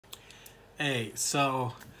Hey,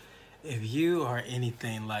 so if you are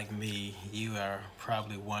anything like me, you are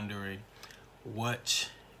probably wondering which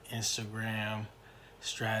Instagram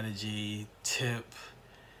strategy tip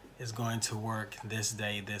is going to work this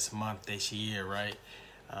day, this month, this year, right?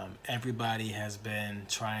 Everybody has been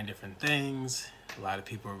trying different things. A lot of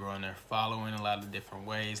people are growing their following a lot of different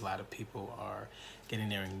ways. A lot of people are getting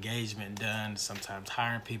their engagement done, sometimes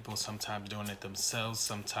hiring people, sometimes doing it themselves.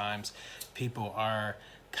 Sometimes people are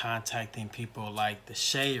contacting people like the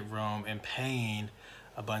Shade Room and paying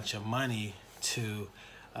a bunch of money to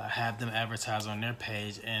have them advertise on their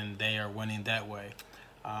page, and they are winning that way.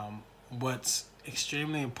 What's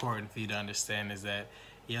extremely important for you to understand is that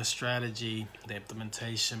your strategy, the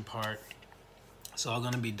implementation part, it's all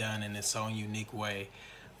going to be done in its own unique way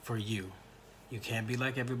for you. You can't be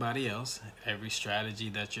like everybody else. Every strategy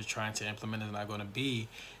that you're trying to implement is not going to be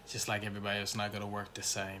just like everybody else. It's not going to work the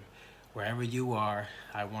same. Wherever you are,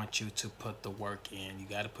 I want you to put the work in. You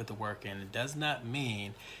got to put the work in. It does not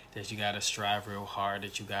mean that you got to strive real hard,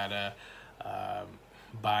 that you got to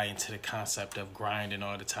buy into the concept of grinding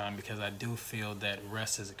all the time, because I do feel that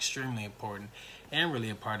rest is extremely important and really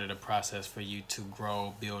a part of the process for you to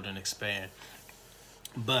grow, build, and expand.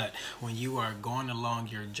 But when you are going along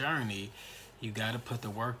your journey, you got to put the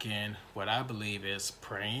work in. What I believe is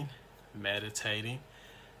praying, meditating,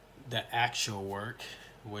 the actual work,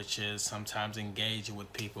 which is sometimes engaging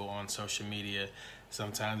with people on social media,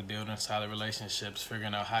 sometimes building solid relationships,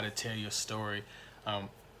 figuring out how to tell your story.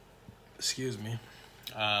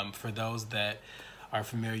 For those that are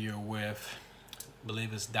familiar with, I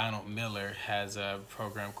believe it's Donald Miller has a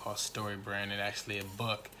program called Story Brand, and actually a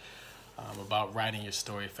book about writing your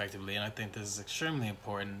story effectively. And I think this is extremely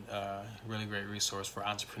important, really great resource for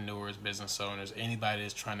entrepreneurs, business owners, anybody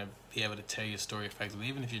that's trying to be able to tell your story effectively.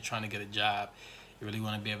 Even if you're trying to get a job, you really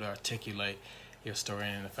want to be able to articulate your story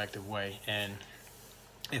in an effective way. And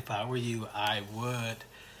if I were you, I would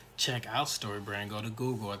check out StoryBrand. Go to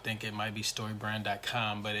Google. I think it might be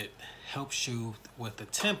storybrand.com, but it helps you with the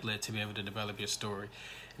template to be able to develop your story.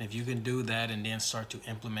 And if you can do that and then start to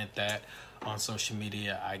implement that on social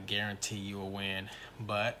media, I guarantee you will win.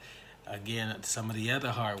 But again, some of the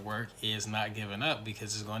other hard work is not giving up,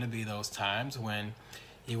 because there's going to be those times when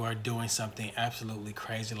you are doing something absolutely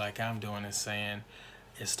crazy like I'm doing and saying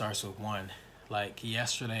it starts with one. Like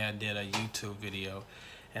yesterday I did a YouTube video,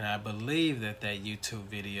 and I believe that YouTube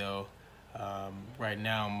video right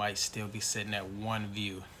now might still be sitting at one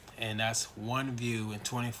view. And that's one view in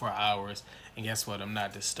 24 hours. And guess what? I'm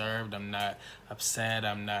not disturbed. I'm not upset.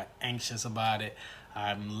 I'm not anxious about it.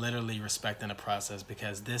 I'm literally respecting the process,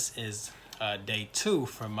 because this is day 2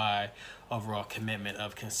 for my overall commitment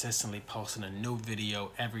of consistently posting a new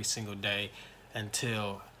video every single day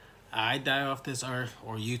until I die off this earth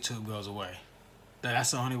or YouTube goes away.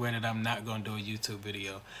 That's the only way that I'm not going to do a YouTube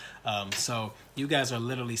video. So you guys are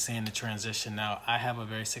literally seeing the transition now. I have a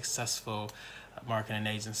very successful marketing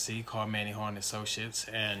agency called Manny Horn Associates,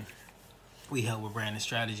 and we help with branding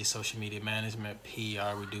strategy, social media management,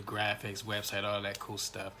 PR. We do graphics, website, all that cool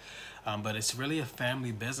stuff. But it's really a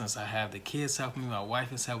family business. I have the kids helping me. My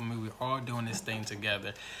wife is helping me. We're all doing this thing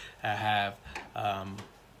together. I have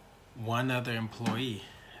one other employee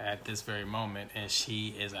at this very moment, and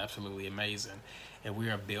she is absolutely amazing. And we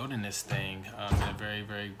are building this thing in a very,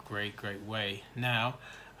 very great way. Now,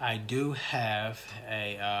 I do have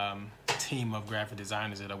a team of graphic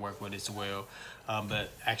designers that I work with as well,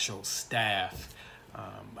 but actual staff,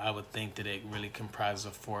 I would think that it really comprises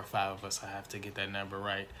of 4 or 5 of us. I have to get that number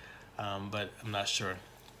right, but I'm not sure.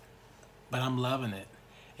 But I'm loving it.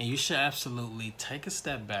 And you should absolutely take a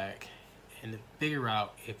step back and figure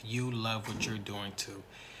out if you love what you're doing too.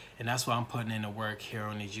 And that's why I'm putting in the work here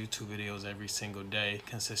on these YouTube videos every single day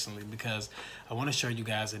consistently, because I want to show you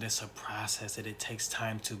guys that it's a process, that it takes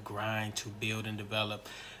time to grind, to build and develop.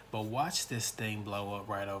 But watch this thing blow up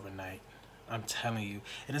right overnight. I'm telling you.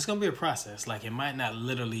 And it's going to be a process. Like, it might not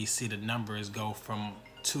literally see the numbers go from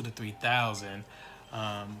 2,000 to 3,000,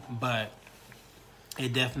 but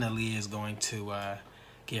it definitely is going to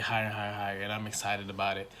get higher and higher, and I'm excited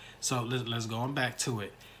about it. So let's go on back to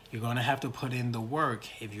it. You're going to have to put in the work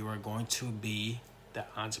if you are going to be the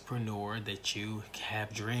entrepreneur that you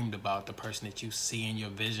have dreamed about, the person that you see in your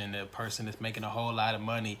vision, the person that's making a whole lot of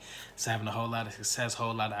money, that's having a whole lot of success,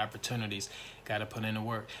 whole lot of opportunities. Got to put in the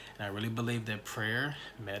work. And I really believe that prayer,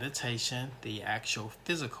 meditation, the actual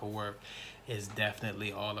physical work is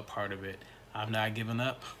definitely all a part of it. I'm not giving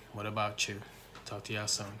up. What about you? Talk to y'all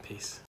soon. Peace.